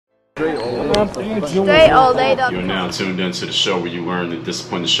Straight all day. You're now tuned into the show where you learn the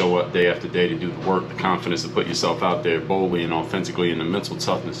discipline to show up day after day, to do the work, the confidence to put yourself out there boldly and authentically, and the mental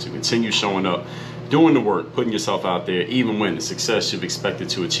toughness to continue showing up, doing the work, putting yourself out there, even when the success you've expected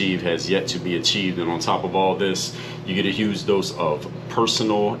to achieve has yet to be achieved. And on top of all this, you get a huge dose of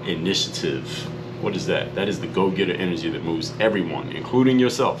personal initiative. What is that? That is the go-getter energy that moves everyone, including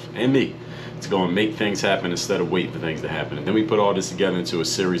yourself and me, to go and make things happen instead of waiting for things to happen. And then we put all this together into a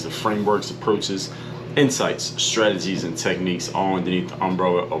series of frameworks, approaches, insights, strategies, and techniques, all underneath the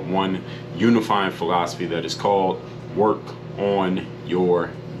umbrella of one unifying philosophy that is called work on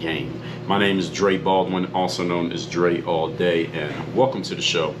your game. My name is Dre Baldwin, also known as Dre All Day, and welcome to the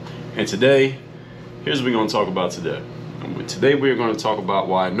show. And today, here's what we're going to talk about today. Today we're going to talk about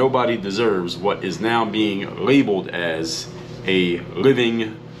why nobody deserves what is now being labeled as a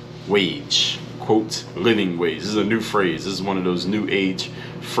living wage. Quote, living wage. This is a new phrase. This is one of those new age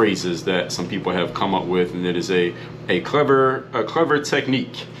phrases that some people have come up with, and it is a clever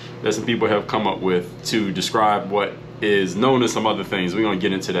technique that some people have come up with to describe what is known as some other things. We're going to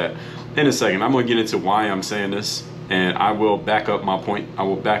get into that in a second. I'm going to get into why I'm saying this, and I will back up my point. I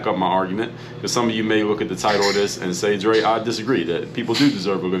will back up my argument, because some of you may look at the title of this and say, Dre, I disagree that people do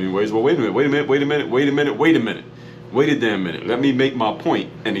deserve a living wage. Well, wait a minute. Wait a damn minute. Let me make my point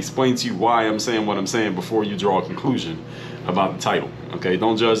and explain to you why I'm saying what I'm saying before you draw a conclusion about the title. Okay,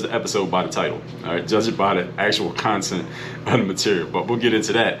 don't judge the episode by the title. All right, judge it by the actual content of the material. But we'll get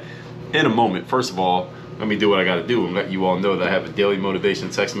into that in a moment. First of all, let me do what I got to do and let you all know that I have a daily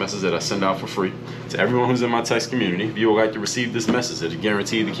motivation text message that I send out for free to everyone who's in my text community. If you would like to receive this message that is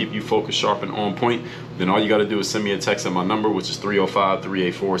guaranteed to keep you focused, sharp, and on point, then all you got to do is send me a text at my number, which is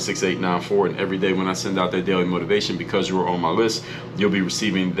 305-384-6894. And every day when I send out that daily motivation, because you are on my list, you'll be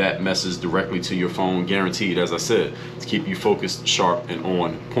receiving that message directly to your phone, guaranteed, as I said, to keep you focused, sharp, and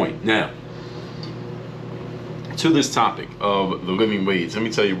on point. Now, to this topic of the living wage, let me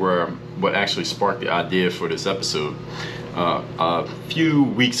tell you what actually sparked the idea for this episode. A few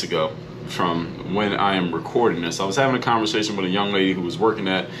weeks ago, from when I am recording this, I was having a conversation with a young lady who was working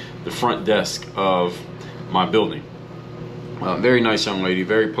at the front desk of my building. Very nice young lady,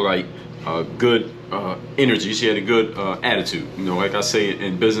 very polite, good energy. She had a good attitude. You know, like I say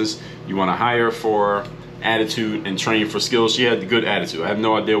in business, you want to hire for attitude and train for skills. She had the good attitude. I have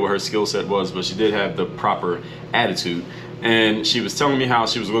no idea what her skill set was, but she did have the proper attitude. And she was telling me how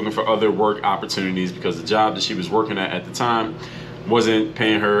she was looking for other work opportunities because the job that she was working at the time wasn't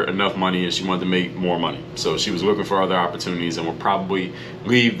paying her enough money, and she wanted to make more money. So she was looking for other opportunities and would probably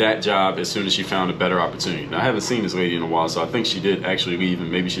leave that job as soon as she found a better opportunity. Now, I haven't seen this lady in a while, so I think she did actually leave,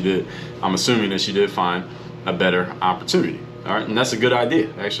 and maybe she did. I'm assuming that she did find a better opportunity. All right, and that's a good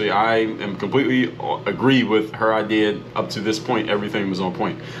idea. Actually, I am completely agree with her idea. Up to this point, everything was on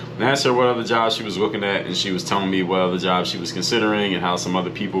point. And I asked her what other jobs she was looking at, and she was telling me what other jobs she was considering and how some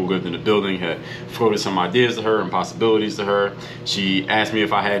other people who lived in the building had floated some ideas to her and possibilities to her. She asked me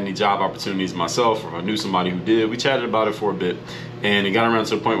if I had any job opportunities myself, or if I knew somebody who did. We chatted about it for a bit, and it got around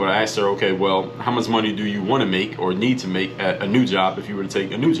to the point where I asked her, okay, well, how much money do you want to make or need to make at a new job if you were to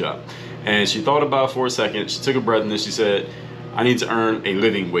take a new job? And she thought about it for a second. She took a breath, and then she said, I need to earn a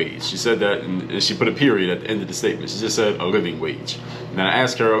living wage. She said that, and she put a period at the end of the statement. She just said a living wage. And I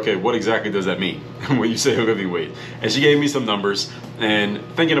asked her, okay, what exactly does that mean when you say a living wage? And she gave me some numbers, and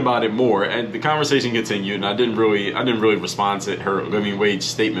thinking about it more, and the conversation continued, and I didn't really respond to her living wage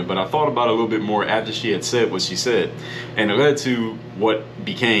statement, but I thought about it a little bit more after she had said what she said, and it led to what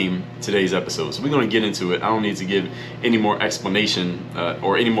became today's episode. So we're going to get into it. I don't need to give any more explanation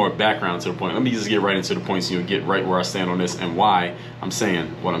or any more background to the point. Let me just get right into the point so you'll get right where I stand on this and why I'm saying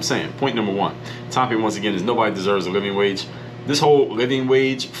what I'm saying. Point number one. Topic once again is nobody deserves a living wage. This whole living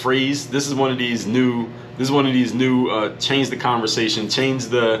wage phrase, this is one of these new change the conversation, change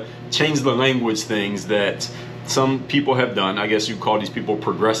the language things that some people have done. I guess you call these people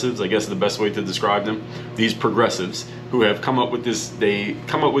progressives. I guess is the best way to describe them. These progressives who have come up with this, they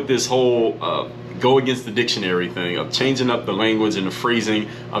come up with this whole go against the dictionary thing of changing up the language and the phrasing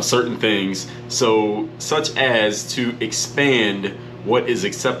of certain things, so such as to expand what is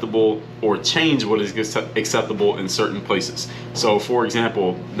acceptable or change what is acceptable in certain places. So for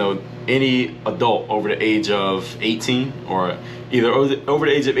example, any adult over the age of 18, or either over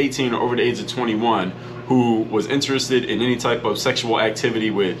the age of 18 or over the age of 21, who was interested in any type of sexual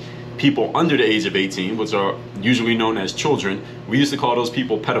activity with people under the age of 18, which are usually known as children, we used to call those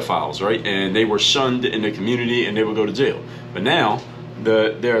people pedophiles, right? And they were shunned in the community and they would go to jail. But now,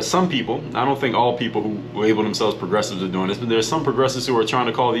 there are some people, I don't think all people who label themselves progressives are doing this, but there are some progressives who are trying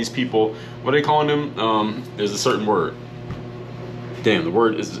to call these people, what are they calling them? There's a certain word. damn, the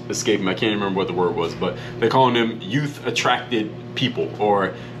word is escaping me. I can't remember what the word was, but they're calling them youth attracted people,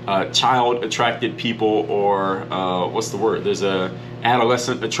 or child attracted people, or what's the word? There's a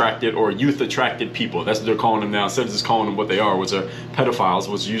adolescent attracted or youth attracted people. That's what they're calling them now, instead of just calling them what they are, which are pedophiles,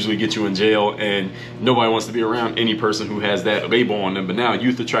 which usually get you in jail, and nobody wants to be around any person who has that label on them. But now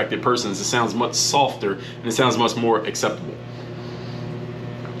youth attracted persons, it sounds much softer and it sounds much more acceptable.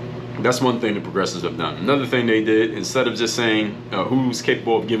 That's one thing the progressives have done. Another thing they did, instead of just saying who's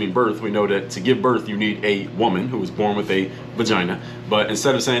capable of giving birth, we know that to give birth you need a woman who was born with a vagina. But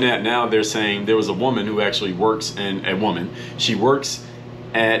instead of saying that, now they're saying there was a woman who actually works, and a woman. She works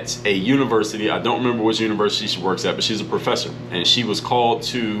at a university. I don't remember which university she works at, but she's a professor. And she was called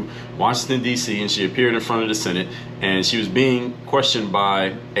to Washington, D.C., and she appeared in front of the Senate. And she was being questioned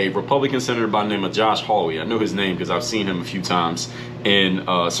by a Republican senator by the name of Josh Hawley. I know his name because I've seen him a few times in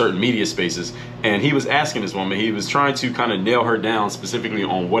certain media spaces. And he was asking this woman, he was trying to kind of nail her down specifically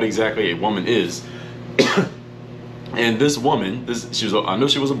on what exactly a woman is. And this woman, I know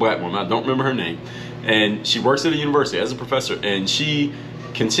she was a black woman, I don't remember her name. And she works at a university as a professor, and she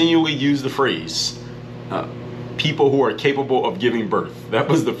continually used the phrase, people who are capable of giving birth. That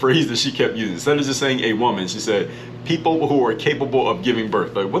was the phrase that she kept using. Instead of just saying a woman, she said, people who are capable of giving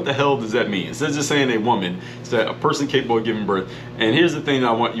birth. Like, what the hell does that mean? Instead of just saying a woman, it's that a person capable of giving birth. And here's the thing that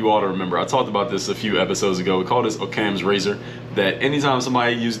I want you all to remember. I talked about this a few episodes ago. We call this Occam's razor, that anytime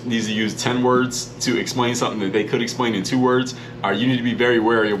somebody needs to use 10 words to explain something that they could explain in 2 words, you need to be very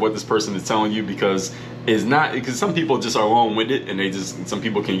wary of what this person is telling you, because some people just are long-winded, and some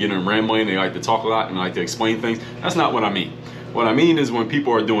people can get in rambling, they like to talk a lot and like to explain things. That's not what I mean. What I mean is when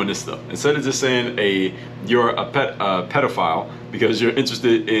people are doing this stuff, instead of just saying you're a pedophile because you're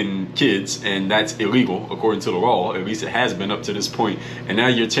interested in kids, and that's illegal according to the law, at least it has been up to this point, and now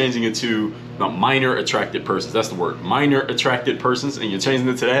you're changing it to minor attracted persons. That's the word, minor attracted persons, and you're changing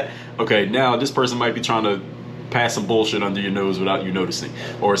it to that. Okay, now this person might be trying to pass some bullshit under your nose without you noticing,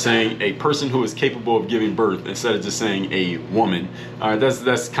 or saying a person who is capable of giving birth instead of just saying a woman.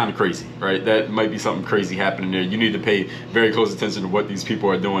 That's kind of crazy, right? That might be something crazy happening there. You need to pay very close attention to what these people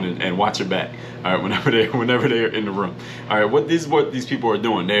are doing, and watch your back, all right, whenever they're in the room. All right, what these people are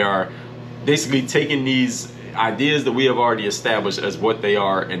doing, they are basically taking these ideas that we have already established as what they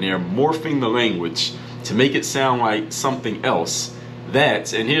are, and they're morphing the language to make it sound like something else.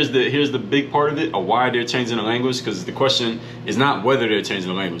 And here's the big part of it, of why they're changing the language, because the question is not whether they're changing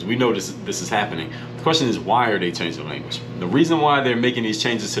the language. We know this is happening. The question is, why are they changing the language? The reason why they're making these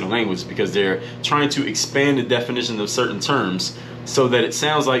changes to the language is because they're trying to expand the definition of certain terms so that it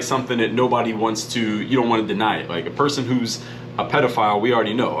sounds like something that nobody wants to, you don't want to deny it. Like a person who's a pedophile, we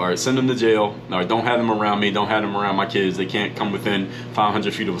already know. All right, send them to jail. All right, don't have them around me. Don't have them around my kids. They can't come within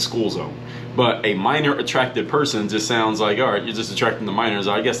 500 feet of a school zone. But a minor attracted person just sounds like, all right, you're just attracting the minors.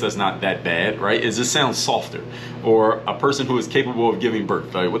 I guess that's not that bad, right? It just sounds softer. Or a person who is capable of giving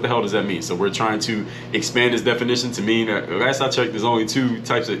birth. Right? What the hell does that mean? So we're trying to expand this definition to mean that, last I checked, there's only 2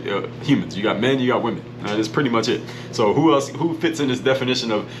 types of humans. You got men, you got women. That's pretty much it. So who fits in this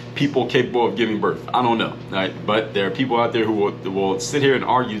definition of people capable of giving birth? I don't know. Right? But there are people out there who will sit here and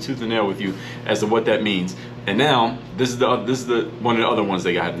argue tooth and nail with you as to what that means. And now this is the one of the other ones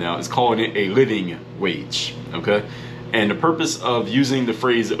they got now. It's calling it a living wage. Okay, and the purpose of using the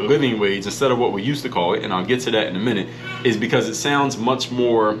phrase living wage instead of what we used to call it, and I'll get to that in a minute, is because it sounds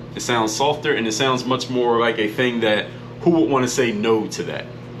softer, and it sounds much more like a thing that, who would want to say no to that,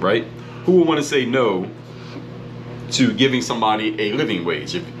 right? Who would want to say no to giving somebody a living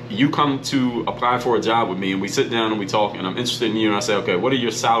wage? If you come to apply for a job with me and we sit down and we talk, and I'm interested in you, and I say, okay, what are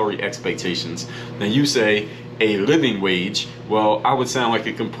your salary expectations? Then you say a living wage. Well, I would just sound like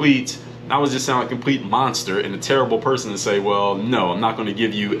a complete monster and a terrible person to say, well, no, I'm not going to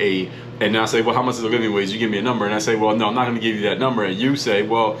give you and I say, well, how much is a living wage? You give me a number, and I say, well, no, I'm not going to give you that number. And you say,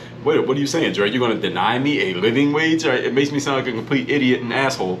 well, what are you saying, Dre? You're going to deny me a living wage? It makes me sound like a complete idiot and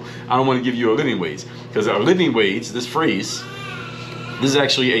asshole. I don't want to give you a living wage, because a living wage, this phrase, this is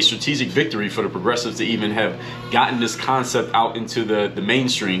actually a strategic victory for the progressives to even have gotten this concept out into the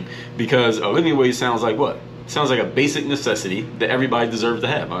mainstream, because a living wage sounds like what? It sounds like a basic necessity that everybody deserves to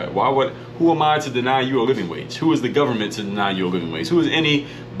have. All right? Who am I to deny you a living wage? Who is the government to deny you a living wage? Who is any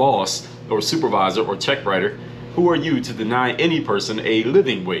boss or supervisor or check writer? Who are you to deny any person a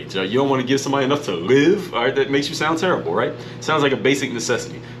living wage? You don't want to give somebody enough to live? All right, that makes you sound terrible, right? Sounds like a basic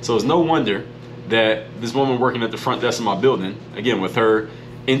necessity. So it's no wonder that this woman working at the front desk of my building, again, with her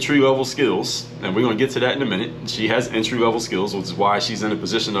entry-level skills, and we're going to get to that in a minute. She has entry-level skills, which is why she's in a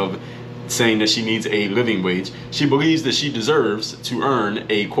position of saying that she needs a living wage. She believes that she deserves to earn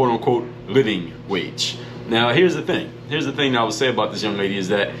a quote-unquote living wage. Now, here's the thing. Here's the thing that I would say about this young lady is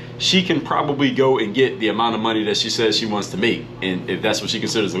that she can probably go and get the amount of money that she says she wants to make, and if that's what she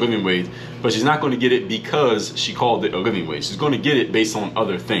considers a living wage, but she's not going to get it because she called it a living wage. She's going to get it based on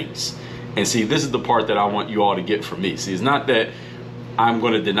other things. And see, this is the part that I want you all to get from me. See, it's not that I'm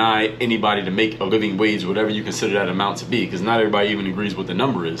going to deny anybody to make a living wage, whatever you consider that amount to be, because not everybody even agrees what the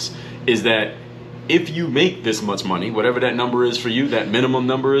number is that if you make this much money, whatever that number is for you, that minimum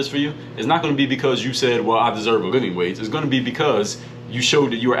number is for you, it's not going to be because you said, well, I deserve a living wage. It's going to be because you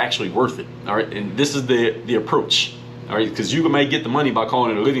showed that you are actually worth it. All right. And this is the approach. All right. Because you might get the money by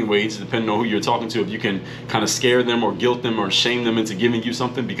calling it a living wage, depending on who you're talking to. If you can kind of scare them or guilt them or shame them into giving you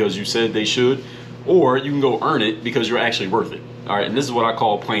something because you said they should, or you can go earn it because you're actually worth it. All right. And this is what I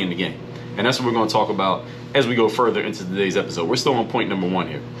call playing the game. And that's what we're going to talk about as we go further into today's episode. We're still on point number 1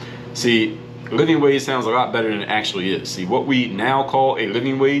 here. See, living wage sounds a lot better than it actually is. See, what we now call a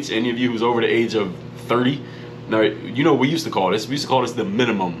living wage, any of you who's over the age of 30, now, you know, we used to call this the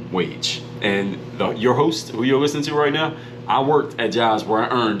minimum wage. And your host, who you're listening to right now, I worked at jobs where I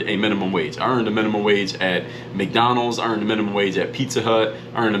earned a minimum wage. I earned a minimum wage at McDonald's, I earned a minimum wage at Pizza Hut,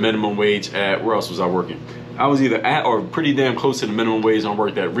 I earned a minimum wage at, where else was I working? I was either at or pretty damn close to the minimum wage. I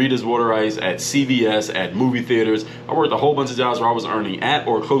worked at Rita's Water Ice, at CVS, at movie theaters. I worked a whole bunch of jobs where I was earning at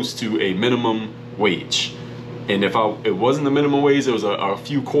or close to a minimum wage. And if it wasn't the minimum wage, it was a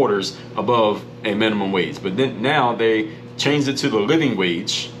few quarters above a minimum wage. But then now they changed it to the living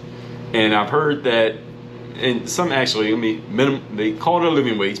wage. And I've heard that, and some actually, they call it a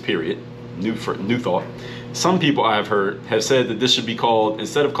living wage, period. New thought. Some people I've heard have said that this should be called,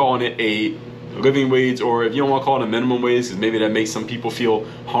 instead of calling it a living wage, or if you don't want to call it a minimum wage, because maybe that makes some people feel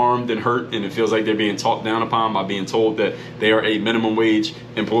harmed and hurt, and it feels like they're being talked down upon by being told that they are a minimum wage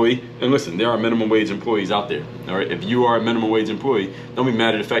employee. And listen, there are minimum wage employees out there. All right, if you are a minimum wage employee, don't be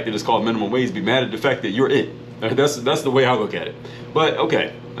mad at the fact that it's called minimum wage. Be mad at the fact that you're it. All right, that's the way I look at it. But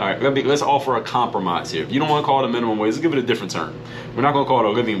okay, all right, let's offer a compromise here. If you don't want to call it a minimum wage, let's give it a different term. We're not going to call it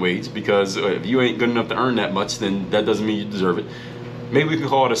a living wage, because if you ain't good enough to earn that much, then that doesn't mean you deserve it. Maybe we can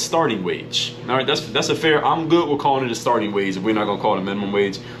call it a starting wage. All right, that's a fair. I'm good with calling it a starting wage if we're not gonna call it a minimum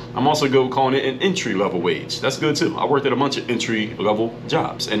wage. I'm also good with calling it an entry level wage. That's good too. I worked at a bunch of entry level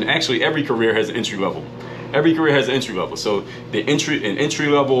jobs, and actually every career has an entry level. Every career has an entry level. So an entry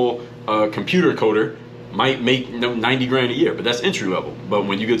level computer coder might make 90 grand a year, but that's entry level. But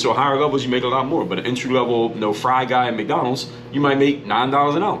when you get to higher levels, you make a lot more. But an entry level fry guy at McDonald's, you might make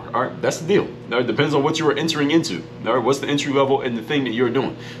 $9 an hour. All right, that's the deal. Now, it depends on what you are entering into. All right, what's the entry level and the thing that you're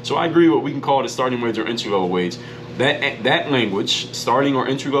doing. So I agree what we can call it a starting wage or entry level wage. That language, starting or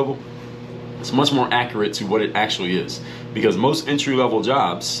entry level, it's much more accurate to what it actually is, because most entry level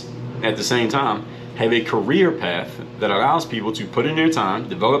jobs at the same time have a career path that allows people to put in their time,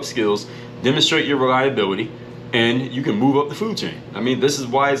 develop skills, demonstrate your reliability, and you can move up the food chain. I mean, this is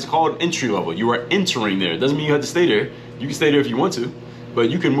why it's called entry level. You are entering there. It doesn't mean you have to stay there. You can stay there if you want to, but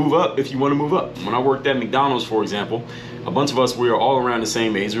you can move up if you want to move up. When I worked at McDonald's, for example, a bunch of us, we were all around the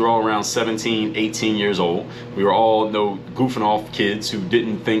same age. We were all around 17, 18 years old. We were all goofing off kids who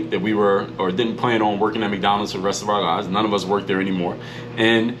didn't think that we were, or didn't plan on working at McDonald's for the rest of our lives. None of us worked there anymore.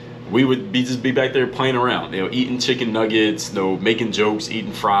 And we would just be back there playing around, eating chicken nuggets, making jokes,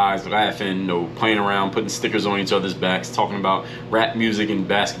 eating fries, laughing, playing around, putting stickers on each other's backs, talking about rap music and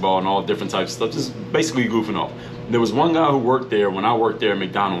basketball and all different types of stuff, just basically goofing off. There was one guy who worked there when I worked there at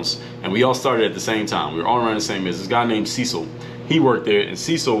McDonald's, and we all started at the same time. We were all around the same age. This guy named Cecil. He worked there, and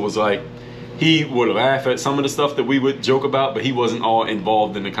Cecil was like, he would laugh at some of the stuff that we would joke about, but he wasn't all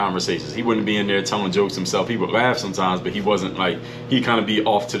involved in the conversations. He wouldn't be in there telling jokes himself. He would laugh sometimes, but he wasn't like, he'd kind of be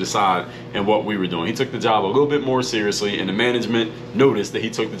off to the side in what we were doing. He took the job a little bit more seriously, and the management noticed that he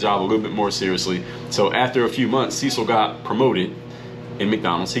took the job a little bit more seriously. So after a few months, Cecil got promoted in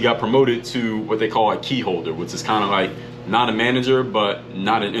McDonald's. He got promoted to what they call a key holder, which is kind of like not a manager, but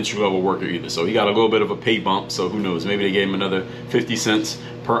not an entry-level worker either. So he got a little bit of a pay bump. So who knows, maybe they gave him another 50 cents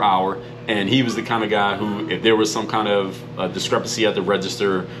per hour. And he was the kind of guy who, if there was some kind of discrepancy at the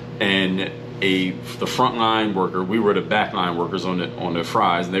register and the frontline worker, we were the backline workers on the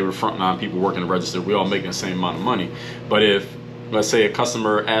fries, and they were frontline people working the register, we all making the same amount of money. But if, let's say, a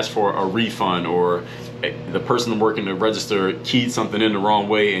customer asked for a refund, or the person working the register keyed something in the wrong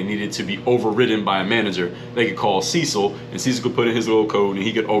way and needed to be overridden by a manager, they could call Cecil, and Cecil could put in his little code and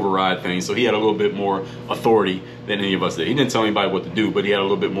he could override things. So he had a little bit more authority than any of us did. He didn't tell anybody what to do, but he had a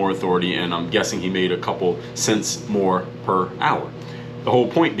little bit more authority, and I'm guessing he made a couple cents more per hour. The whole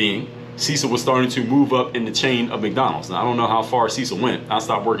point being, Cecil was starting to move up in the chain of McDonald's. Now, I don't know how far Cecil went. I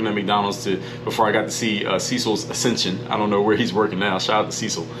stopped working at McDonald's before I got to see Cecil's ascension. I don't know where he's working now. Shout out to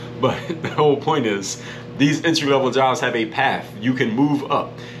Cecil. But the whole point is these entry-level jobs have a path. You can move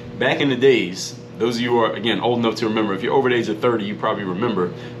up. Back in the days, those of you who are, again, old enough to remember, if you're over the age of 30, you probably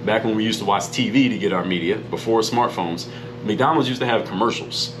remember back when we used to watch TV to get our media, before smartphones, McDonald's used to have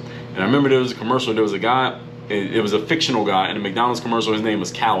commercials. And I remember there was a commercial, there was a guy, it was a fictional guy in a McDonald's commercial, his name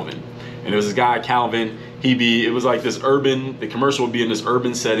was Calvin. And there was this guy, Calvin, it was like this urban, the commercial would be in this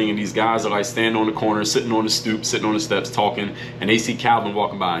urban setting, and these guys are like standing on the corner, sitting on the stoop, sitting on the steps, talking, and they see Calvin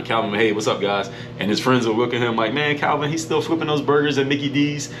walking by, and Calvin, hey, what's up, guys? And his friends will look at him like, man, Calvin, he's still flipping those burgers at Mickey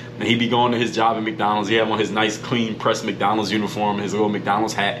D's, and he'd be going to his job at McDonald's. He had on his nice, clean, pressed McDonald's uniform, his little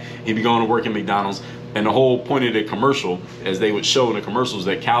McDonald's hat. He'd be going to work at McDonald's. And the whole point of the commercial, as they would show in the commercials,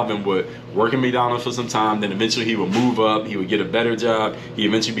 that Calvin would work at McDonald's for some time, then eventually he would move up, he would get a better job, he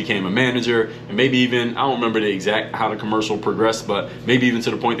eventually became a manager, and maybe even, I don't remember the exact how the commercial progressed, but maybe even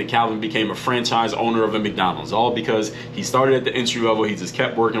to the point that Calvin became a franchise owner of a McDonald's, all because he started at the entry level, he just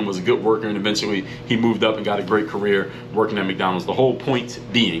kept working, was a good worker, and eventually he moved up and got a great career working at McDonald's. The whole point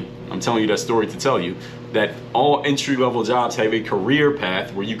being, I'm telling you that story to tell you, that all entry-level jobs have a career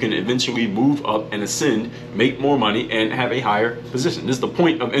path where you can eventually move up and ascend, make more money, and have a higher position. This is the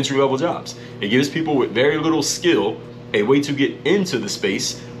point of entry-level jobs. It gives people with very little skill a way to get into the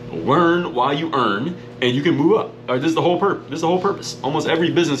space, learn while you earn, and you can move up. This is the whole purpose. This is the whole purpose. Almost every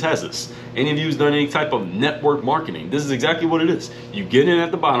business has this. Any of you who's done any type of network marketing, this is exactly what it is. You get in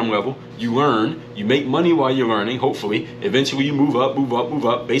at the bottom level, you learn, you make money while you're learning, hopefully. Eventually you move up, move up, move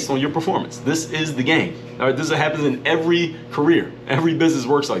up based on your performance. This is the game. All right, this happens in every career. Every business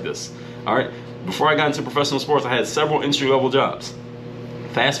works like this. All right, before I got into professional sports, I had several entry-level jobs.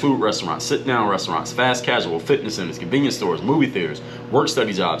 Fast food restaurants, sit-down restaurants, fast casual, fitness centers, convenience stores, movie theaters,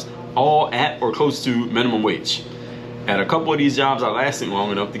 work-study jobs, all at or close to minimum wage. At a couple of these jobs, I lasted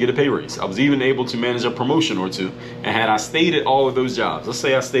long enough to get a pay raise. I was even able to manage a promotion or two. And had I stayed at all of those jobs, let's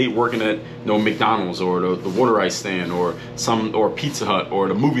say I stayed working at McDonald's or the water ice stand or Pizza Hut or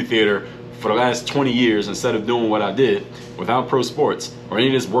the movie theater for the last 20 years instead of doing what I did without pro sports or any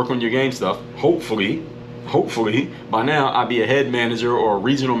of this work on your game stuff, hopefully by now I'd be a head manager or a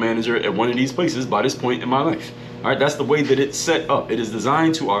regional manager at one of these places by this point in my life. All right, that's the way that it's set up. It is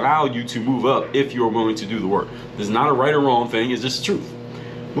designed to allow you to move up if you're willing to do the work. There's not a right or wrong thing, it's just the truth.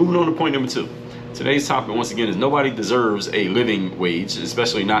 Moving on to point number 2. Today's topic, once again, is nobody deserves a living wage,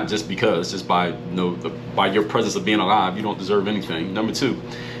 especially not just because, just by by your presence of being alive, you don't deserve anything. Number 2,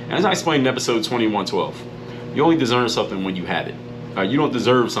 and as I explained in episode 2112, you only deserve something when you have it. You don't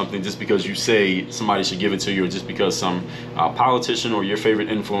deserve something just because you say somebody should give it to you, or just because some politician or your favorite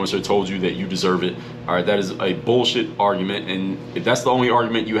influencer told you that you deserve it. All right, that is a bullshit argument, and if that's the only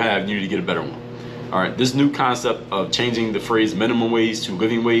argument you have, you need to get a better one. All right, this new concept of changing the phrase minimum wage to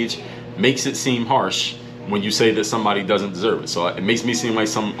living wage makes it seem harsh when you say that somebody doesn't deserve it. So it makes me seem like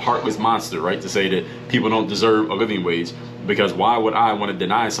some heartless monster, right, to say that people don't deserve a living wage, because why would I want to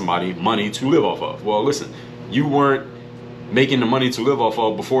deny somebody money to live off of? Well, listen, you weren't making the money to live off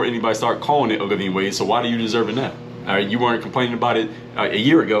of before anybody started calling it a living wage, so why do you deserve it now? All right, you weren't complaining about it a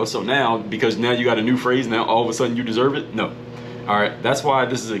year ago, so now, because now you got a new phrase, now all of a sudden you deserve it? No. All right, that's why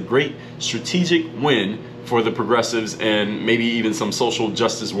this is a great strategic win for the progressives and maybe even some social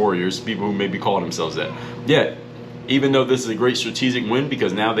justice warriors, people who maybe call themselves that. Yet, even though this is a great strategic win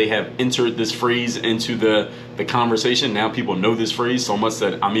because now they have entered this phrase into the conversation, now people know this phrase so much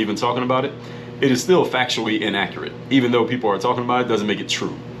that I'm even talking about it, it is still factually inaccurate. Even though people are talking about it, doesn't make it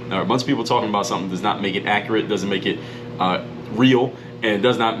true. Now, a bunch of people talking about something does not make it accurate, doesn't make it real, and it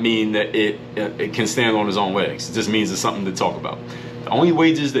does not mean that it can stand on its own legs. It just means it's something to talk about. The only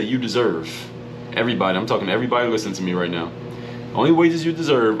wages that you deserve, everybody, I'm talking to everybody listening to me right now, the only wages you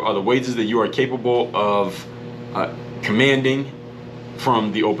deserve are the wages that you are capable of commanding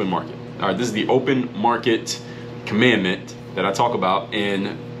from the open market. All right, this is the open market commandment that I talk about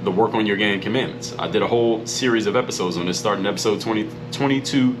in the Work on Your Game Commandments. I did a whole series of episodes on this, starting episode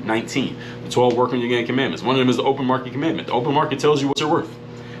 2219, the 12 Work on Your Game Commandments. One of them is the open market commandment. The open market tells you what you're worth.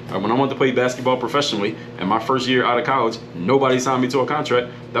 When I wanted to play basketball professionally in my first year out of college, nobody signed me to a contract.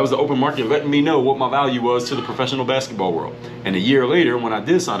 That was the open market letting me know what my value was to the professional basketball world. And a year later, when I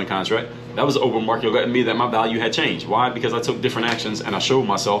did sign a contract, that was the open market letting me that my value had changed. Why? Because I took different actions and I showed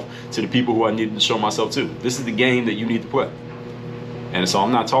myself to the people who I needed to show myself to. This is the game that you need to play. And so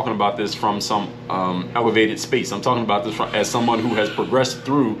I'm not talking about this from some elevated space. I'm talking about this as someone who has progressed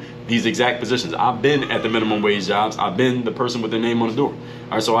through these exact positions. I've been at the minimum wage jobs. I've been the person with their name on the door.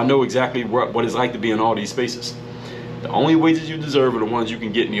 All right, so I know exactly what it's like to be in all these spaces. The only wages you deserve are the ones you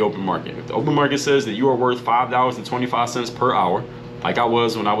can get in the open market. If the open market says that you are worth $5.25 per hour, like I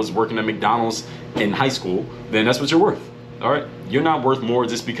was when I was working at McDonald's in high school, then that's what you're worth. All right, you're not worth more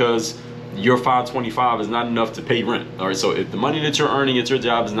just because your 525 is not enough to pay rent. All right, so if the money that you're earning at your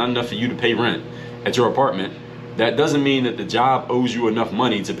job is not enough for you to pay rent at your apartment, that doesn't mean that the job owes you enough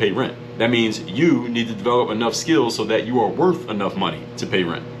money to pay rent. That means you need to develop enough skills so that you are worth enough money to pay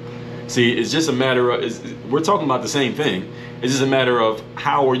rent. See, it's just a matter of, we're talking about the same thing. It's just a matter of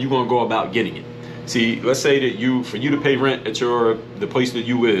how are you going to go about getting it. See, let's say that for you to pay rent at the place that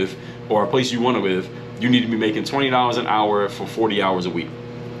you live, or a place you want to live, you need to be making $20 an hour for 40 hours a week.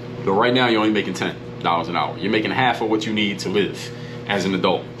 But right now you're only making $10 an hour. You're making half of what you need to live as an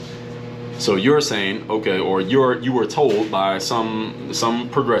adult. So you're saying, okay, or you were told by some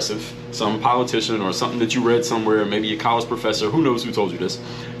progressive, some politician, or something that you read somewhere, maybe a college professor, who knows who told you this.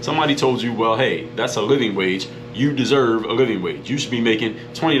 Somebody told you, well, hey, that's a living wage. You deserve a living wage. You should be making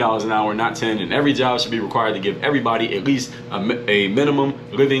 $20 an hour, not 10, and every job should be required to give everybody at least a minimum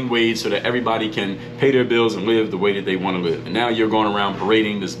living wage so that everybody can pay their bills and live the way that they want to live. And now you're going around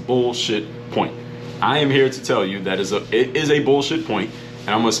parading this bullshit point. I am here to tell you that it is a bullshit point, and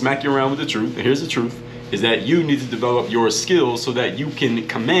I'm going to smack you around with the truth. And here's the truth, is that you need to develop your skills so that you can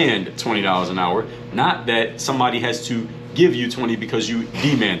command $20 an hour, not that somebody has to give you 20 because you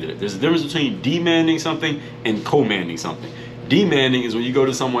demanded it. There's a difference between demanding something and commanding something. Demanding is when you go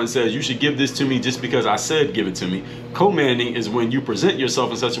to someone and says, you should give this to me just because I said give it to me. Commanding is when you present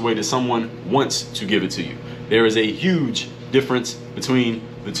yourself in such a way that someone wants to give it to you. There is a huge difference between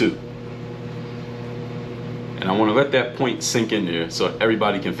the two. And I want to let that point sink in there so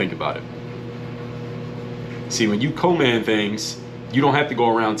everybody can think about it. See, when you command things, you don't have to go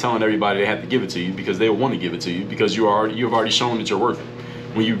around telling everybody they have to give it to you because they will want to give it to you because you've already shown that you're worth it.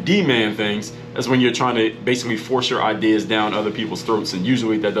 When you demand things, that's when you're trying to basically force your ideas down other people's throats, and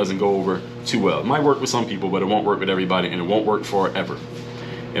usually that doesn't go over too well. It might work with some people, but it won't work with everybody, and it won't work forever.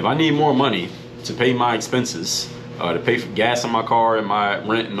 If I need more money to pay my expenses, to pay for gas in my car and my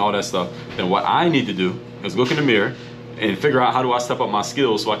rent and all that stuff, then what I need to do is look in the mirror and figure out how do I step up my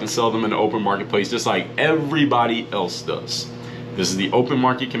skills so I can sell them in the open marketplace just like everybody else does. This is the open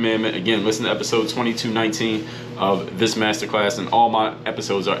market commandment. Again, listen to episode 2219 of this masterclass, and all my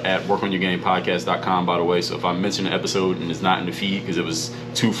episodes are at workonyourgamepodcast.com, by the way. So if I mention an episode and it's not in the feed because it was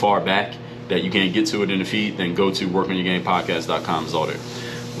too far back that you can't get to it in the feed, then go to workonyourgamepodcast.com. It's all there.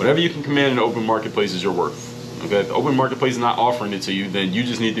 Whatever you can command in the open marketplace is your worth. Okay, if the open marketplace is not offering it to you, then you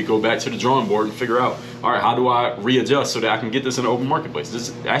just need to go back to the drawing board and figure out, all right, how do I readjust so that I can get this in the open marketplace?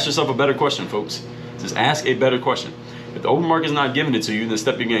 Just ask yourself a better question, folks. Just ask a better question. If the open market is not giving it to you, then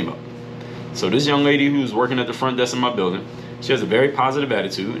step your game up. So this young lady who's working at the front desk in my building, she has a very positive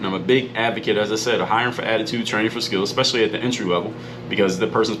attitude, and I'm a big advocate, as I said, of hiring for attitude, training for skills, especially at the entry level, because the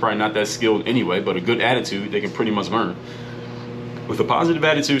person's probably not that skilled anyway, but a good attitude, they can pretty much learn. With a positive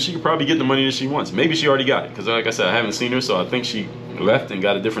attitude, she could probably get the money that she wants. Maybe she already got it, because like I said, I haven't seen her, so I think she left and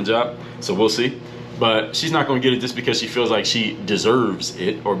got a different job, so we'll see. But she's not going to get it just because she feels like she deserves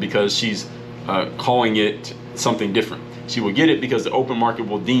it, or because she's calling it something different. She will get it because the open market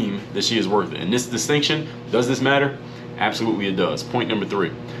will deem that she is worth it. And this distinction, does this matter? Absolutely it does. Point number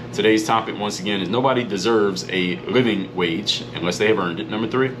 3. Today's topic, once again, is nobody deserves a living wage unless they have earned it. Number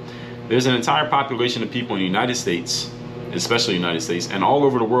 3, there's an entire population of people in the United States, especially the United States, and all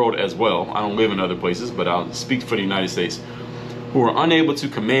over the world as well. I don't live in other places, but I'll speak for the United States, who are unable to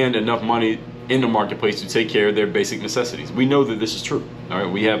command enough money in the marketplace to take care of their basic necessities. We know that this is true. All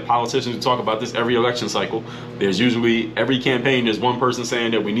right, we have politicians who talk about this every election cycle. There's usually, every campaign, there's one person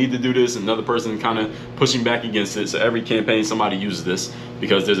saying that we need to do this, and another person kind of pushing back against it. So every campaign somebody uses this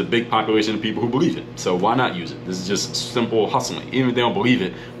because there's a big population of people who believe it. So why not use it? This is just simple hustling. Even if they don't believe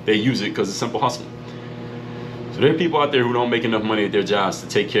it, they use it because it's simple hustling. So there are people out there who don't make enough money at their jobs to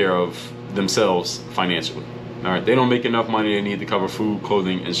take care of themselves financially. All right, they don't make enough money, they need to cover food,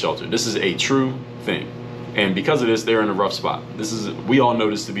 clothing, and shelter. This is a true thing. And because of this, they're in a rough spot. We all know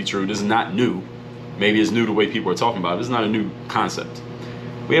this to be true. This is not new. Maybe it's new the way people are talking about it. This is not a new concept.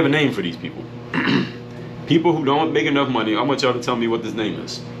 We have a name for these people. People who don't make enough money. I want y'all to tell me what this name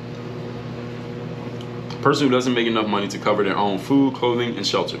is. A person who doesn't make enough money to cover their own food, clothing, and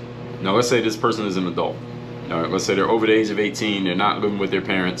shelter. Now, let's say this person is an adult. All right, let's say they're over the age of 18. They're not living with their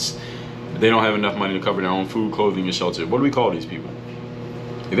parents. They don't have enough money to cover their own food, clothing, and shelter. What do we call these people?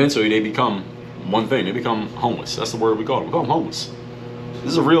 Eventually, they become one thing. They become homeless. That's the word we call them. We call them homeless.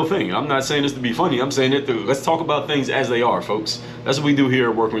 This is a real thing. I'm not saying this to be funny. I'm saying it to, let's talk about things as they are, folks. That's what we do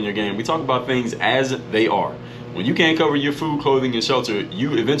here at Work On Your Game. We talk about things as they are. When you can't cover your food, clothing, and shelter,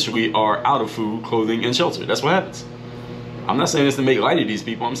 you eventually are out of food, clothing, and shelter. That's what happens. I'm not saying this to make light of these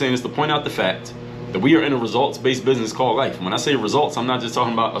people. I'm saying this to point out the fact that we are in a results-based business called life. When I say results, I'm not just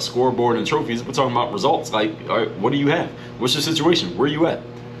talking about a scoreboard and trophies. We're talking about results. Like, all right, what do you have? What's your situation? Where are you at?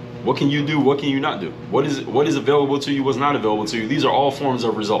 What can you do? What can you not do? What is available to you? What's not available to you? These are all forms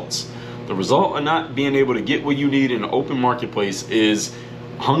of results. The result of not being able to get what you need in an open marketplace is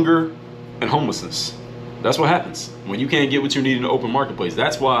hunger and homelessness. That's what happens when you can't get what you need in the open marketplace.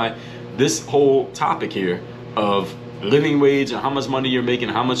 That's why this whole topic here of living wage and how much money you're making,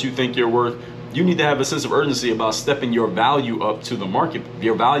 how much you think you're worth, you need to have a sense of urgency about stepping your value up to the market,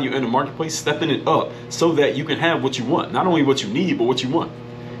 your value in the marketplace, stepping it up so that you can have what you want. Not only what you need, but what you want.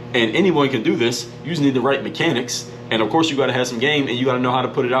 And anyone can do this. You just need the right mechanics. And of course, you got to have some game, and you got to know how to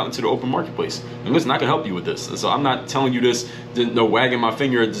put it out into the open marketplace. And listen, I can help you with this. So I'm not telling you this, wagging my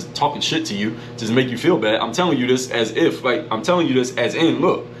finger, just talking shit to you, just to make you feel bad. I'm telling you this as if, like, I'm telling you this as in,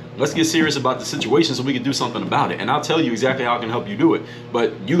 look, let's get serious about the situation so we can do something about it. And I'll tell you exactly how I can help you do it.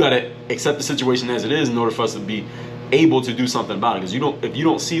 But you got to accept the situation as it is in order for us to be able to do something about it. Because if you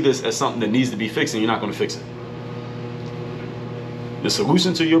don't see this as something that needs to be fixed, then you're not going to fix it. The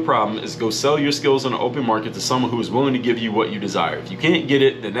solution to your problem is go sell your skills on the open market to someone who is willing to give you what you desire. If you can't get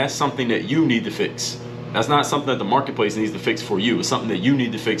it, then that's something that you need to fix. That's not something that the marketplace needs to fix for you. It's something that you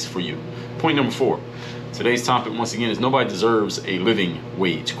need to fix for you. Point number 4. Today's topic, once again, is nobody deserves a living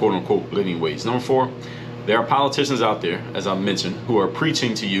wage, quote unquote living wage. Number 4, there are politicians out there, as I mentioned, who are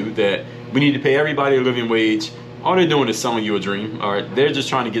preaching to you that we need to pay everybody a living wage. All they're doing is selling you a dream. All right, they're just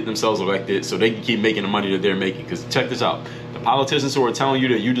trying to get themselves elected so they can keep making the money that they're making. Because check this out. Politicians who are telling you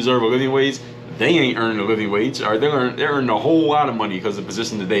that you deserve a living wage, they ain't earning a living wage. All right, they're earning a whole lot of money because of the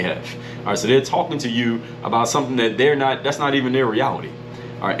position that they have. All right, so they're talking to you about something that that's not even their reality.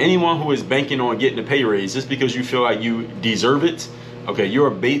 All right, anyone who is banking on getting a pay raise just because you feel like you deserve it, okay, you're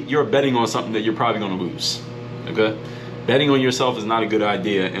betting on something that you're probably going to lose. Okay, betting on yourself is not a good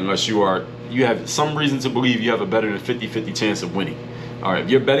idea unless you have some reason to believe you have a better than 50-50 chance of winning. All right,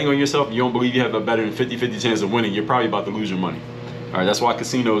 if you're betting on yourself, you don't believe you have a better than 50-50 chance of winning, you're probably about to lose your money. All right, that's why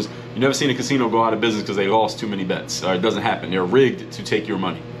casinos, you never seen a casino go out of business because they lost too many bets. All right, it doesn't happen. They're rigged to take your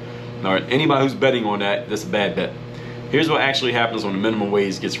money. All right, anybody who's betting on that's a bad bet. Here's what actually happens when the minimum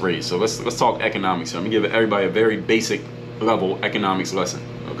wage gets raised. So let's talk economics. I'm gonna give everybody a very basic level economics lesson,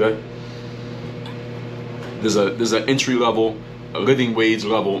 okay? There's an entry level, a living wage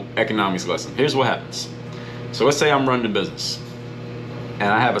level economics lesson. Here's what happens. So let's say I'm running a business. And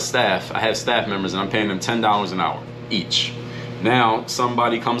I have staff members, and I'm paying them $10 an hour each. Now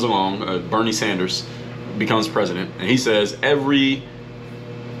somebody comes along, Bernie Sanders becomes president, and he says every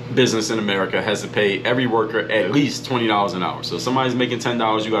business in America has to pay every worker at least $20 an hour. So if somebody's making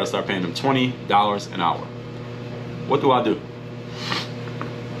 $10, you got to start paying them $20 an hour. What do?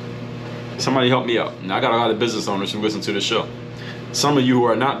 Somebody help me out. Now I got a lot of business owners who listen to this show. Some of you who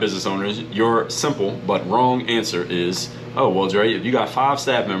are not business owners, your simple but wrong answer is, oh, well, Dre, if you got 5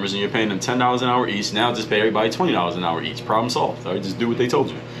 staff members and you're paying them $10 an hour each, now just pay everybody $20 an hour each. Problem solved. All right, just do what they told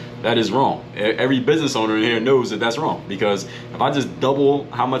you. That is wrong. Every business owner in here knows that that's wrong, because if I just double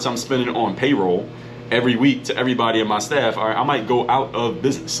how much I'm spending on payroll every week to everybody in my staff, all right, I might go out of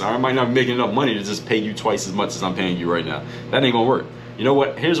business. All right, I might not be making enough money to just pay you twice as much as I'm paying you right now. That ain't gonna work. You know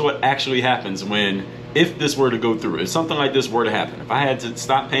what? Here's what actually happens if this were to go through. If something like this were to happen, if I had to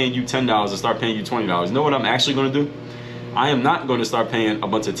stop paying you $10 and start paying you $20, you know what I'm actually gonna do? I am not going to start paying a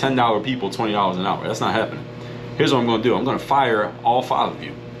bunch of $10 people $20 an hour. That's not happening. Here's what I'm going to do. I'm going to fire all 5 of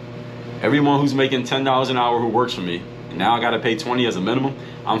you. Everyone who's making $10 an hour who works for me, and now I got to pay 20 as a minimum,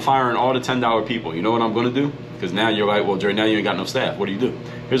 I'm firing all the $10 people. You know what I'm going to do? Because now you're like, well, Jerry, now you ain't got no staff. What do you do?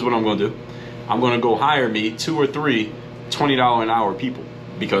 Here's what I'm going to do. I'm going to go hire me 2 or 3 $20 an hour people,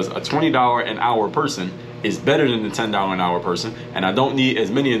 because a $20 an hour person is better than the $10 an hour person, and I don't need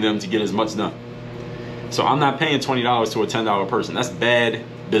as many of them to get as much done. So I'm not paying $20 to a $10 person. That's bad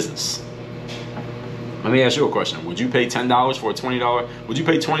business. Let me ask you a question. Would you pay $10 for a $20? Would you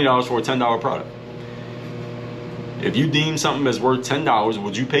pay $20 for a $10 product? If you deem something as worth $10,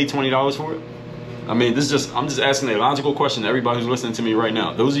 would you pay $20 for it? I mean, I'm just asking a logical question to everybody who's listening to me right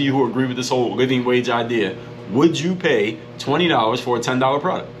now. Those of you who agree with this whole living wage idea, would you pay $20 for a $10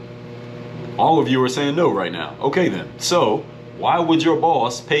 product? All of you are saying no right now. Okay then. So why would your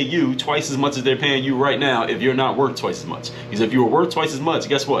boss pay you twice as much as they're paying you right now if you're not worth twice as much? Because if you were worth twice as much,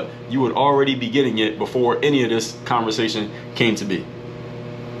 guess what? You would already be getting it before any of this conversation came to be.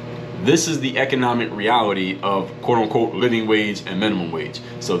 This is the economic reality of quote unquote living wage and minimum wage.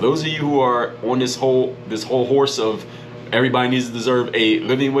 So those of you who are on this whole horse of everybody needs to deserve a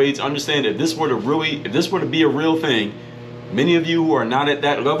living wage, understand if this were to be a real thing, many of you who are not at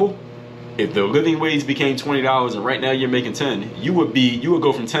that level, if the living wage became $20 and right now you're making 10, you would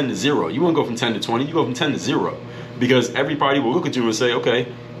go from 10 to 0. You wouldn't go from 10 to 20, you go from 10 to 0. Because everybody will look at you and say,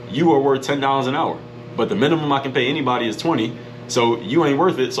 okay, you are worth $10 an hour, but the minimum I can pay anybody is 20. So you ain't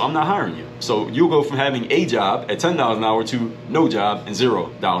worth it, so I'm not hiring you. So you'll go from having a job at $10 an hour to no job and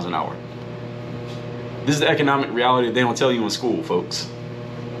 $0 an hour. This is the economic reality they don't tell you in school, folks.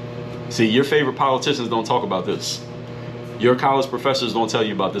 See, your favorite politicians don't talk about this. Your college professors don't tell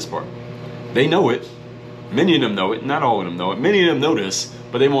you about this part. They know it. Many of them know it. Not all of them know it. Many of them know this,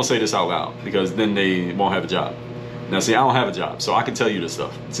 but they won't say this out loud because then they won't have a job. Now, see, I don't have a job, so I can tell you this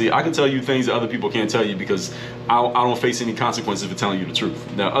stuff. See, I can tell you things that other people can't tell you because I don't face any consequences for telling you the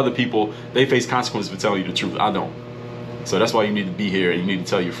truth. Now, other people, they face consequences for telling you the truth. I don't. So that's why you need to be here and you need to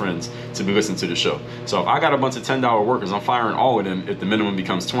tell your friends to be listening to the show. So if I got a bunch of $10 workers, I'm firing all of them if the minimum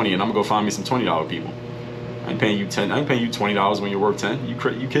becomes 20, and I'm gonna go find me some $20 people. I ain't paying you $20 when you're worth 10. You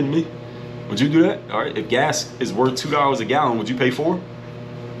kidding me? Would you do that? All right. If gas is worth $2 a gallon, would you pay $4?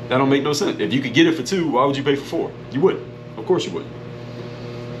 That don't make no sense. If you could get it for $2, why would you pay for $4? You wouldn't. Of course you wouldn't.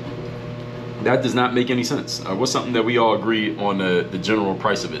 That does not make any sense. What's something that we all agree on the general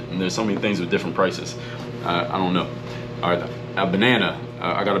price of it? And there's so many things with different prices. I don't know. All right, a banana.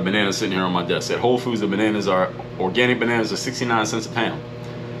 I got a banana sitting here on my desk. At Whole Foods, the bananas are organic bananas are 69 cents a pound.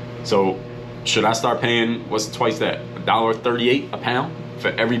 So should I start paying what's twice that? $1.38 a pound for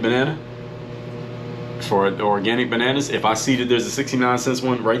every banana? For the organic bananas, if I see that there's a 69 cents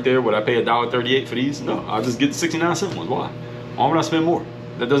one right there, would I pay $1.38 for these? No, I'll just get the 69 cent ones. Why? Why would I spend more?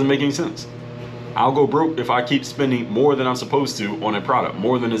 That doesn't make any sense. I'll go broke if I keep spending more than I'm supposed to on a product,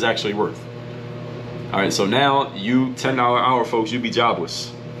 more than it's actually worth. All right, so now you $10 hour folks, you'll be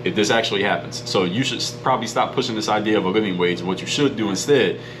jobless if this actually happens. So you should probably stop pushing this idea of a living wage. And what you should do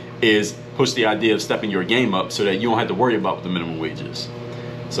instead is push the idea of stepping your game up so that you don't have to worry about what the minimum wage is.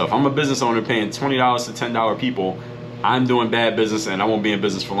 So if I'm a business owner paying $20 to $10 people, I'm doing bad business and I won't be in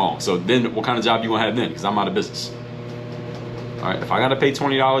business for long. So then what kind of job you gonna have then? Because I'm out of business. All right, if I gotta pay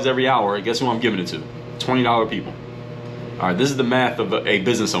 $20 every hour, guess who I'm giving it to? $20 people. All right, this is the math of a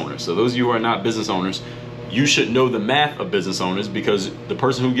business owner. So those of you who are not business owners, you should know the math of business owners because the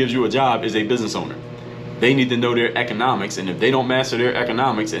person who gives you a job is a business owner. They need to know their economics, and if they don't master their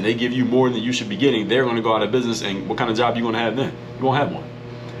economics and they give you more than you should be getting, they're gonna go out of business, and what kind of job you gonna have then? You won't have one.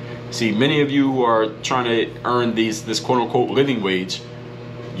 See, many of you who are trying to earn this quote-unquote living wage,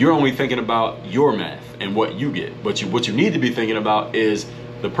 you're only thinking about your math and what you get. But what you need to be thinking about is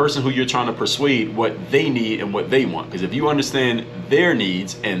the person who you're trying to persuade what they need and what they want. Because if you understand their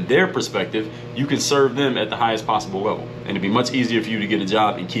needs and their perspective, you can serve them at the highest possible level. And it'd be much easier for you to get a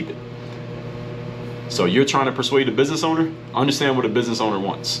job and keep it. So you're trying to persuade a business owner? Understand what a business owner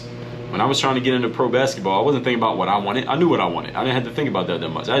wants. When I was trying to get into pro basketball, I wasn't thinking about what I wanted. I knew what I wanted. I didn't have to think about that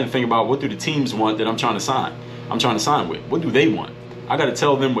much. I didn't think about what do the teams want that I'm trying to sign. I'm trying to sign with. What do they want? I got to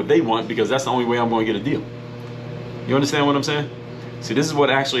tell them what they want because that's the only way I'm going to get a deal. You understand what I'm saying? See, this is what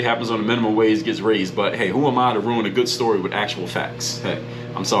actually happens when the minimum wage gets raised. But hey, who am I to ruin a good story with actual facts? Hey,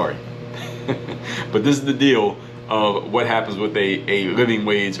 I'm sorry. But this is the deal of what happens with a living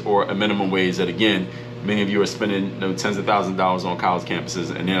wage or a minimum wage that, again, many of you are spending tens of thousands of dollars on college campuses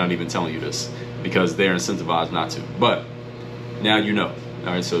and they're not even telling you this because they're incentivized not to. But now you know. All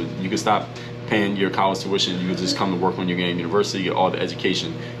right, so you can stop paying your college tuition. You can just come to work on your game university, get all the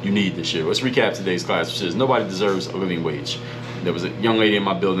education you need this year. Let's recap today's class, which is nobody deserves a living wage. There was a young lady in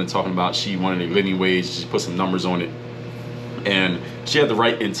my building talking about she wanted a living wage. She put some numbers on it. And she had the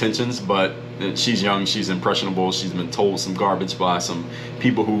right intentions, but she's young, she's impressionable, she's been told some garbage by some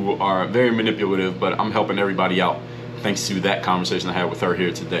people who are very manipulative, but I'm helping everybody out thanks to that conversation I had with her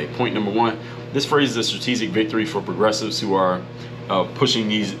here today. Point number one, this phrase is a strategic victory for progressives who are pushing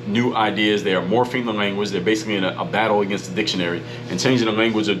these new ideas. They are morphing the language. They're basically in a battle against the dictionary and changing the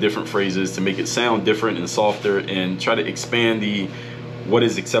language of different phrases to make it sound different and softer and try to expand what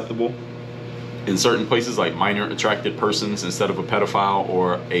is acceptable in certain places, like minor attracted persons instead of a pedophile,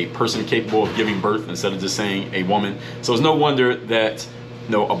 or a person capable of giving birth instead of just saying a woman. So it's no wonder that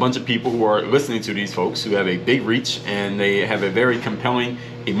a bunch of people who are listening to these folks who have a big reach and they have a very compelling,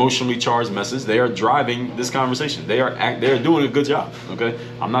 emotionally charged message, they are driving this conversation. They're doing a good job. Okay,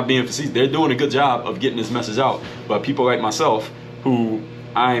 I'm not being facetious. They're doing a good job of getting this message out. But people like myself, who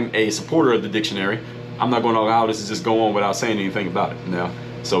I'm a supporter of the dictionary, I'm not going to allow this to just go on without saying anything about it now.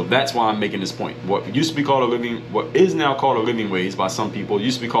 So that's why I'm making this point. What used to be called what is now called a living wage by some people,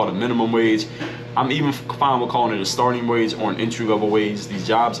 used to be called a minimum wage. I'm even fine with calling it a starting wage or an entry-level wage. These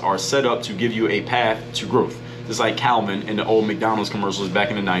jobs are set up to give you a path to growth. Just like Calvin in the old McDonald's commercials back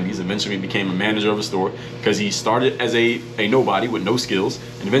in the 90s, eventually became a manager of a store because he started as a nobody with no skills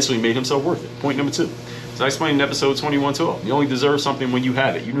and eventually made himself worth it. Point number two. As I explained in episode 21:12, you only deserve something when you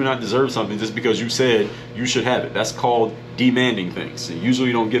have it. You do not deserve something just because you said you should have it. That's called demanding things. And usually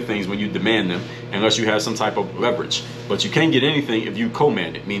you don't get things when you demand them unless you have some type of leverage. But you can get anything if you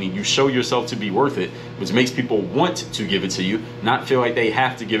command it, meaning you show yourself to be worth it, which makes people want to give it to you, not feel like they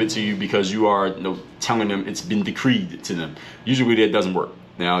have to give it to you because you are telling them it's been decreed to them. Usually that doesn't work.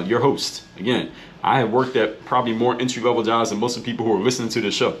 Now, your host, again, I have worked at probably more entry-level jobs than most of the people who are listening to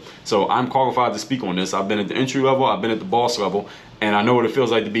this show. So I'm qualified to speak on this. I've been at the entry level, I've been at the boss level, and I know what it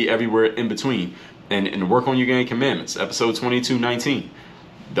feels like to be everywhere in between. And in the Work on Your Game Commandments, episode 22:19,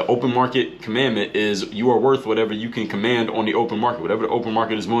 the open market commandment is you are worth whatever you can command on the open market, whatever the open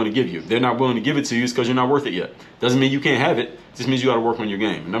market is willing to give you. If they're not willing to give it to you, it's because you're not worth it yet. Doesn't mean you can't have it. It just means you got to work on your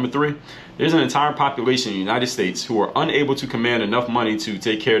game. And number 3, there's an entire population in the United States who are unable to command enough money to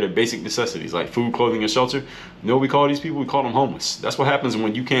take care of their basic necessities like food, clothing, and shelter. You know what we call these people? We call them homeless. That's what happens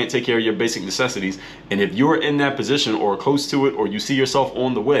when you can't take care of your basic necessities. And if you're in that position or close to it, or you see yourself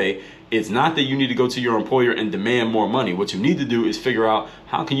on the way, it's not that you need to go to your employer and demand more money. What you need to do is figure out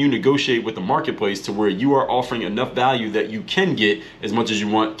how can you negotiate with the marketplace to where you are offering enough value that you can get as much as you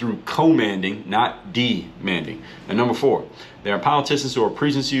want through commanding, not demanding. And number 4, there are politicians who are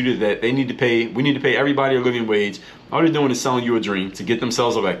preaching to you that we need to pay everybody a living wage. All they're doing is selling you a dream to get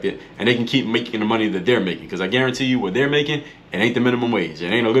themselves elected, and they can keep making the money that they're making. Because I guarantee you what they're making, it ain't the minimum wage.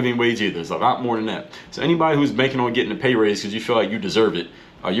 It ain't a living wage either. It's a lot more than that. So anybody who's banking on getting a pay raise because you feel like you deserve it,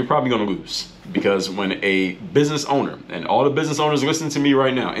 you're probably going to lose. Because when a business owner, and all the business owners listening to me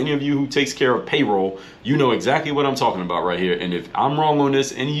right now, any of you who takes care of payroll, you know exactly what I'm talking about right here. And if I'm wrong on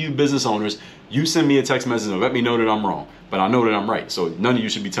this, any of you business owners, you send me a text message and let me know that I'm wrong. But I know that I'm right. So none of you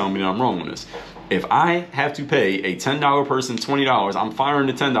should be telling me that I'm wrong on this. If I have to pay a $10 person $20, I'm firing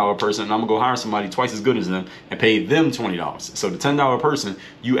the $10 person and I'm gonna go hire somebody twice as good as them and pay them $20. So the $10 person,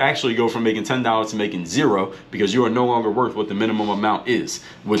 you actually go from making $10 to making 0 because you are no longer worth what the minimum amount is,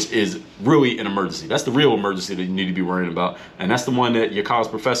 which is really an emergency. That's the real emergency that you need to be worrying about. And that's the one that your college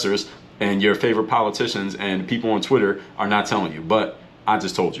professors and your favorite politicians and people on Twitter are not telling you. But I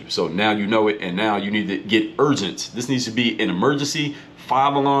just told you. So now you know it, and now you need to get urgent. This needs to be an emergency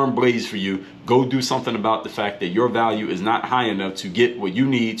 5-alarm blaze for you. Go do something about the fact that your value is not high enough to get what you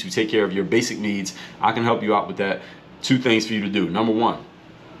need to take care of your basic needs. I can help you out with that. 2 things for you to do. Number 1,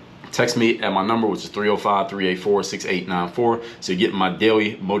 text me at my number, which is 305-384-6894. So you're getting my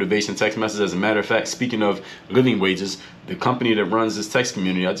daily motivation text message. As a matter of fact, speaking of living wages, the company that runs this text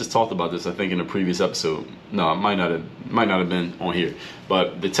community, I just talked about this, I think, in a previous episode. No, it might not have been on here.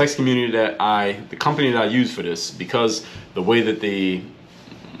 But the text community the company that I use for this, because the way that the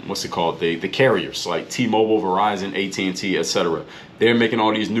carriers like T-Mobile, Verizon, AT&T, etc., they're making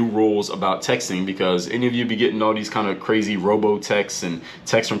all these new rules about texting, because any of you be getting all these kind of crazy robo texts and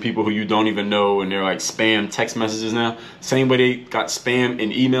texts from people who you don't even know, and they're like spam text messages now. Same way they got spam in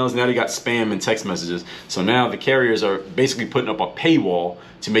emails, now they got spam in text messages. So now the carriers are basically putting up a paywall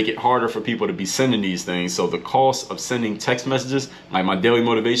to make it harder for people to be sending these things. So the cost of sending text messages, like my daily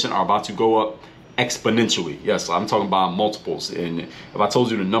motivation, are about to go up exponentially. Yes, I'm talking about multiples. And if I told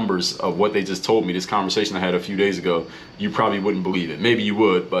you the numbers of what they just told me, this conversation I had a few days ago, you probably wouldn't believe it. Maybe you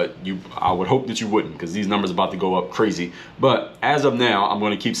would, but I would hope that you wouldn't, because these numbers are about to go up crazy. But as of now, I'm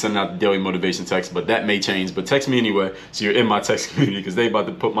going to keep sending out the daily motivation text, but that may change. But text me anyway, so you're in my text community, because they about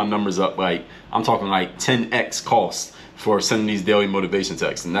to put my numbers up, like, I'm talking like 10x cost for sending these daily motivation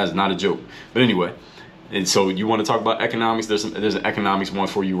texts, and that's not a joke. But anyway, and so you want to talk about economics, there's an economics one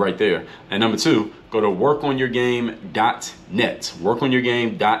for you right there. And number 2, go to workonyourgame.net.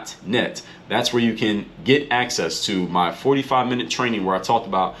 Workonyourgame.net. That's where you can get access to my 45-minute training where I talked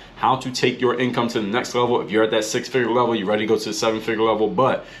about how to take your income to the next level. If you're at that 6-figure level, you're ready to go to the 7-figure level,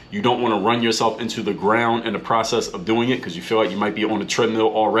 but you don't want to run yourself into the ground in the process of doing it because you feel like you might be on a treadmill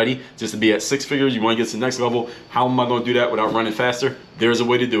already. Just to be at 6 figures, you want to get to the next level. How am I going to do that without running faster? There's a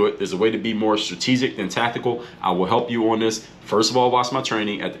way to do it. There's a way to be more strategic than tactical. I will help you on this. First of all, watch my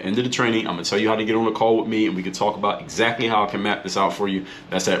training. At the end of the training, I'm going to tell you how to get on a call with me, and we can talk about exactly how I can map this out for you.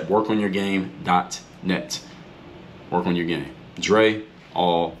 That's at workonyourgame.net. Work on your game. Dre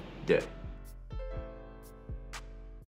all day.